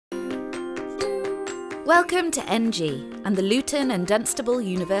Welcome to ENGIE and the Luton and Dunstable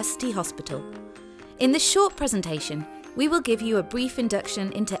University Hospital. In this short presentation, we will give you a brief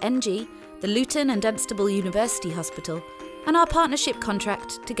induction into ENGIE, the Luton and Dunstable University Hospital, and our partnership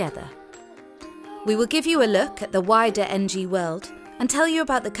contract together. We will give you a look at the wider ENGIE world and tell you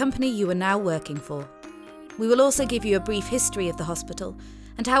about the company you are now working for. We will also give you a brief history of the hospital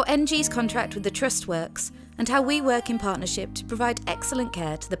and how ENGIE's contract with the Trust works, and how we work in partnership to provide excellent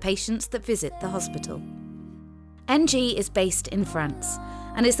care to the patients that visit the hospital. ENGIE is based in France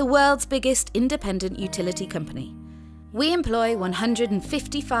and is the world's biggest independent utility company. We employ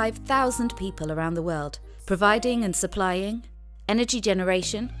 155,000 people around the world, providing and supplying energy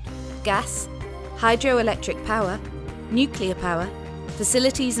generation, gas, hydroelectric power, nuclear power,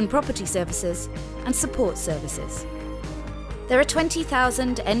 facilities and property services, and support services. There are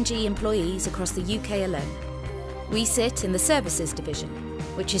 20,000 ENGIE employees across the UK alone. We sit in the Services Division,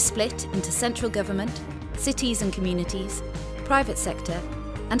 which is split into central government, cities and communities, private sector,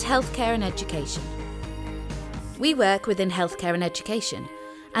 and healthcare and education. We work within healthcare and education,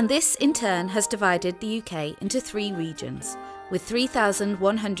 and this in turn has divided the UK into 3 regions, with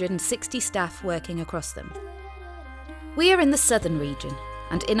 3,160 staff working across them. We are in the southern region,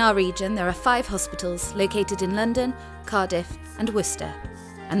 and in our region there are 5 hospitals located in London, Cardiff and Worcester,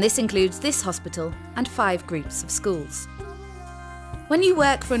 and this includes this hospital and 5 groups of schools. When you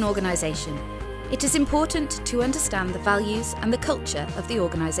work for an organisation, it is important to understand the values and the culture of the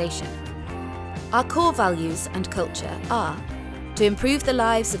organisation. Our core values and culture are to improve the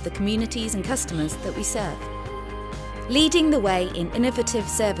lives of the communities and customers that we serve, leading the way in innovative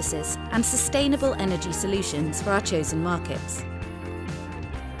services and sustainable energy solutions for our chosen markets.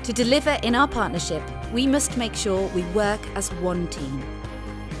 To deliver in our partnership, we must make sure we work as one team.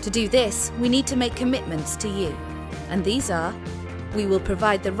 To do this, we need to make commitments to you, and these are: we will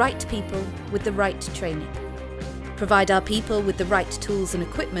provide the right people with the right training, provide our people with the right tools and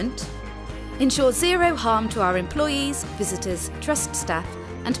equipment, ensure zero harm to our employees, visitors, trust staff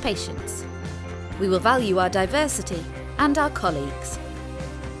and patients. We will value our diversity and our colleagues.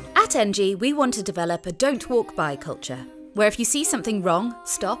 At ENGIE, we want to develop a don't walk by culture, where if you see something wrong,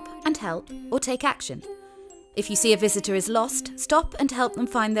 stop and help or take action. If you see a visitor is lost, stop and help them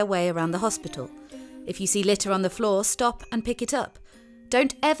find their way around the hospital. If you see litter on the floor, stop and pick it up.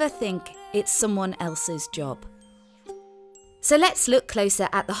 Don't ever think it's someone else's job. So let's look closer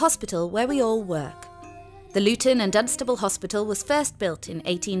at the hospital where we all work. The Luton and Dunstable Hospital was first built in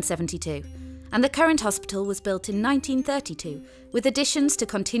 1872, and the current hospital was built in 1932, with additions to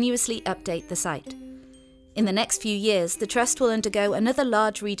continuously update the site. In the next few years, the Trust will undergo another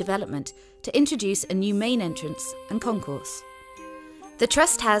large redevelopment to introduce a new main entrance and concourse. The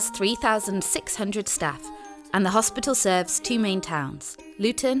Trust has 3,600 staff, and the hospital serves 2 main towns,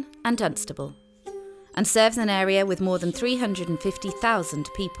 Luton and Dunstable, and serves an area with more than 350,000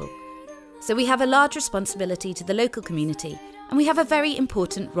 people. So we have a large responsibility to the local community, and we have a very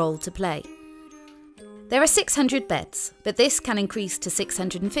important role to play. There are 600 beds, but this can increase to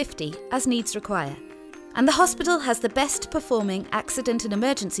 650 as needs require. And the hospital has the best performing accident and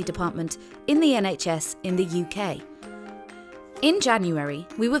emergency department in the NHS in the UK. In January,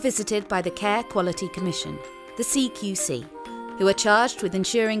 we were visited by the Care Quality Commission, the CQC, who are charged with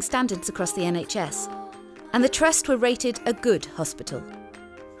ensuring standards across the NHS, and the Trust were rated a good hospital.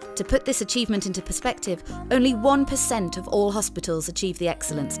 To put this achievement into perspective, only 1% of all hospitals achieve the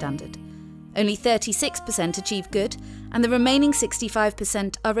excellent standard. Only 36% achieve good, and the remaining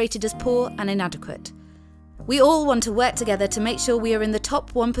 65% are rated as poor and inadequate. We all want to work together to make sure we are in the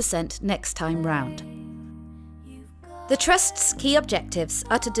top 1% next time round. The Trust's key objectives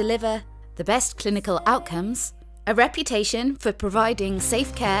are to deliver the best clinical outcomes, a reputation for providing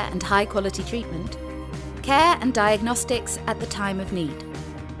safe care and high quality treatment, care and diagnostics at the time of need.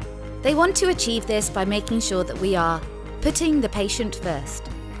 They want to achieve this by making sure that we are putting the patient first,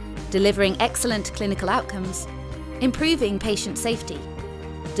 delivering excellent clinical outcomes, improving patient safety,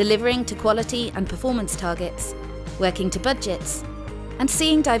 delivering to quality and performance targets, working to budgets, and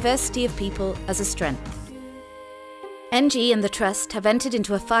seeing diversity of people as a strength. ENGIE and the Trust have entered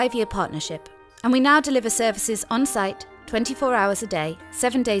into a 5-year partnership, and we now deliver services on site 24 hours a day,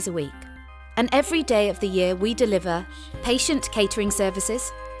 7 days a week. And every day of the year we deliver patient catering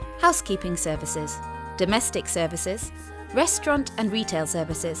services, housekeeping services, domestic services, restaurant and retail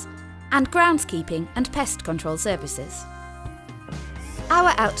services, and groundskeeping and pest control services.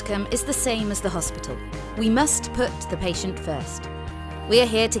 Our outcome is the same as the hospital. We must put the patient first. We are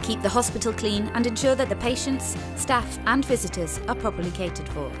here to keep the hospital clean and ensure that the patients, staff and visitors are properly catered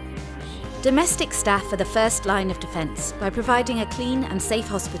for. Domestic staff are the first line of defence by providing a clean and safe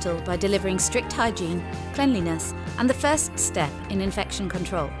hospital by delivering strict hygiene, cleanliness, and the first step in infection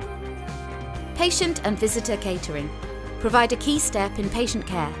control. Patient and visitor catering provide a key step in patient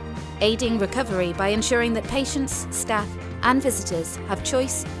care, aiding recovery by ensuring that patients, staff, and visitors have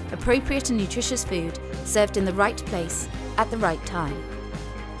choice, appropriate and nutritious food served in the right place at the right time.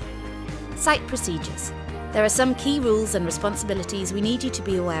 Site procedures. There are some key rules and responsibilities we need you to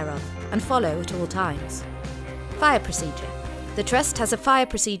be aware of and follow at all times. Fire procedure. The Trust has a fire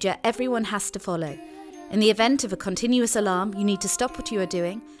procedure everyone has to follow. In the event of a continuous alarm, you need to stop what you are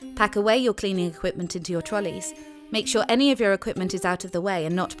doing, pack away your cleaning equipment into your trolleys, make sure any of your equipment is out of the way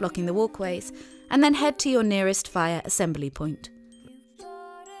and not blocking the walkways, and then head to your nearest fire assembly point.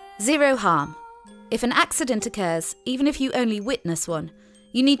 Zero harm. If an accident occurs, even if you only witness one,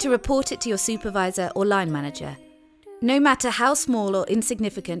 you need to report it to your supervisor or line manager. No matter how small or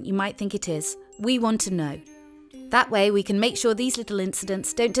insignificant you might think it is, we want to know. That way we can make sure these little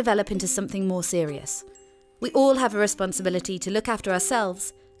incidents don't develop into something more serious. We all have a responsibility to look after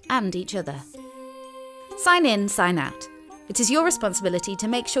ourselves and each other. Sign in, sign out. It is your responsibility to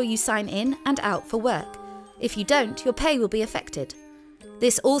make sure you sign in and out for work. If you don't, your pay will be affected.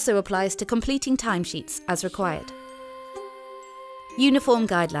 This also applies to completing timesheets as required. Uniform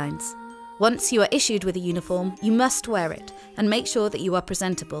guidelines. Once you are issued with a uniform, you must wear it and make sure that you are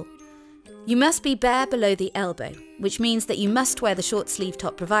presentable. You must be bare below the elbow, which means that you must wear the short sleeve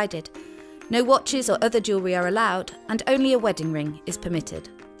top provided. No watches or other jewellery are allowed, and only a wedding ring is permitted.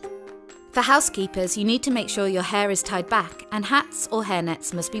 For housekeepers, you need to make sure your hair is tied back and hats or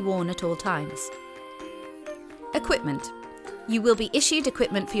hairnets must be worn at all times. Equipment. You will be issued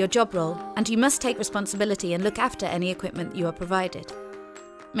equipment for your job role, and you must take responsibility and look after any equipment you are provided.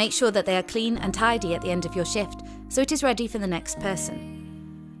 Make sure that they are clean and tidy at the end of your shift, so it is ready for the next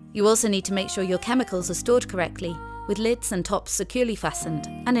person. You also need to make sure your chemicals are stored correctly, with lids and tops securely fastened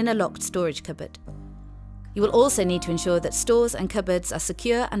and in a locked storage cupboard. You will also need to ensure that stores and cupboards are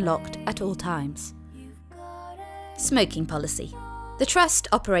secure and locked at all times. Smoking policy. The Trust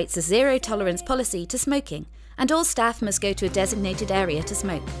operates a zero tolerance policy to smoking, and all staff must go to a designated area to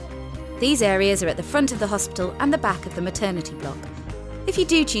smoke. These areas are at the front of the hospital and the back of the maternity block. If you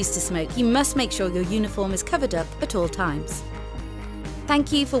do choose to smoke, you must make sure your uniform is covered up at all times.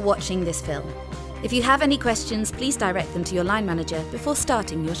 Thank you for watching this film. If you have any questions, please direct them to your line manager before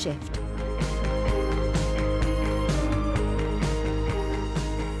starting your shift.